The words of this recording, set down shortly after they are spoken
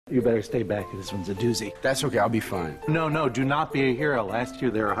You better stay back. This one's a doozy. That's okay, I'll be fine. No, do not be a hero. Last year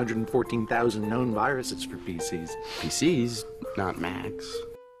there were 114,000 known viruses for PCs. PCs, not Macs.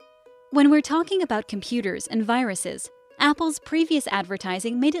 When we're talking about computers and viruses, Apple's previous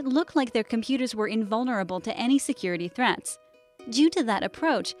advertising made it look like their computers were invulnerable to any security threats. Due to that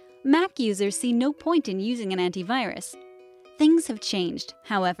approach, Mac users see no point in using an antivirus. Things have changed,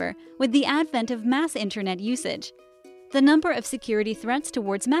 however, with the advent of mass internet usage. The number of security threats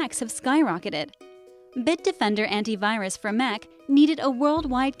towards Macs have skyrocketed. Bitdefender antivirus for Mac needed a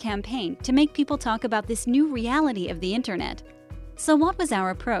worldwide campaign to make people talk about this new reality of the internet. So what was our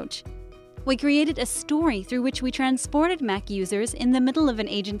approach? We created a story through which we transported Mac users in the middle of an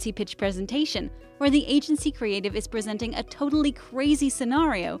agency pitch presentation, where the agency creative is presenting a totally crazy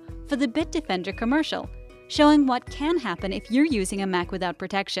scenario for the Bitdefender commercial, showing what can happen if you're using a Mac without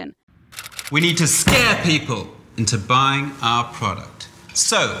protection. We need to scare people into buying our product.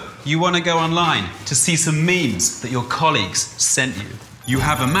 So, you want to go online to see some memes that your colleagues sent you. You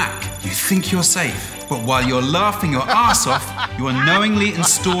have a Mac, you think you're safe, but while you're laughing your ass off, you unknowingly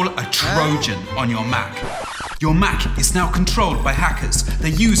install a Trojan on your Mac. Your Mac is now controlled by hackers.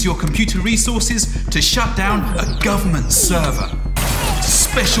 They use your computer resources to shut down a government server.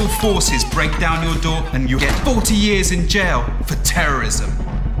 Special forces break down your door and you get 40 years in jail for terrorism.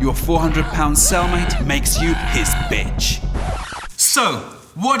 Your 400-pound cellmate makes you his bitch. So,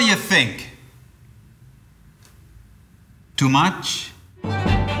 what do you think? Too much?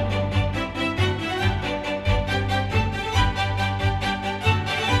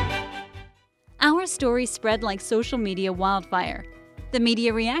 Our story spread like social media wildfire. The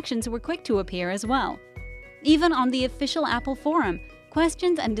media reactions were quick to appear as well. Even on the official Apple forum,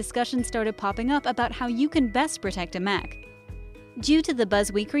 questions and discussions started popping up about how you can best protect a Mac. Due to the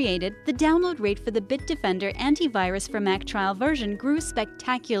buzz we created, the download rate for the Bitdefender antivirus for Mac trial version grew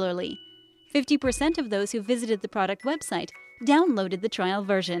spectacularly. 50% of those who visited the product website downloaded the trial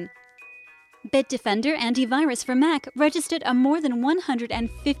version. Bitdefender antivirus for Mac registered a more than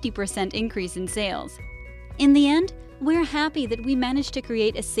 150% increase in sales. In the end, we're happy that we managed to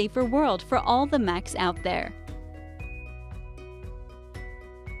create a safer world for all the Macs out there.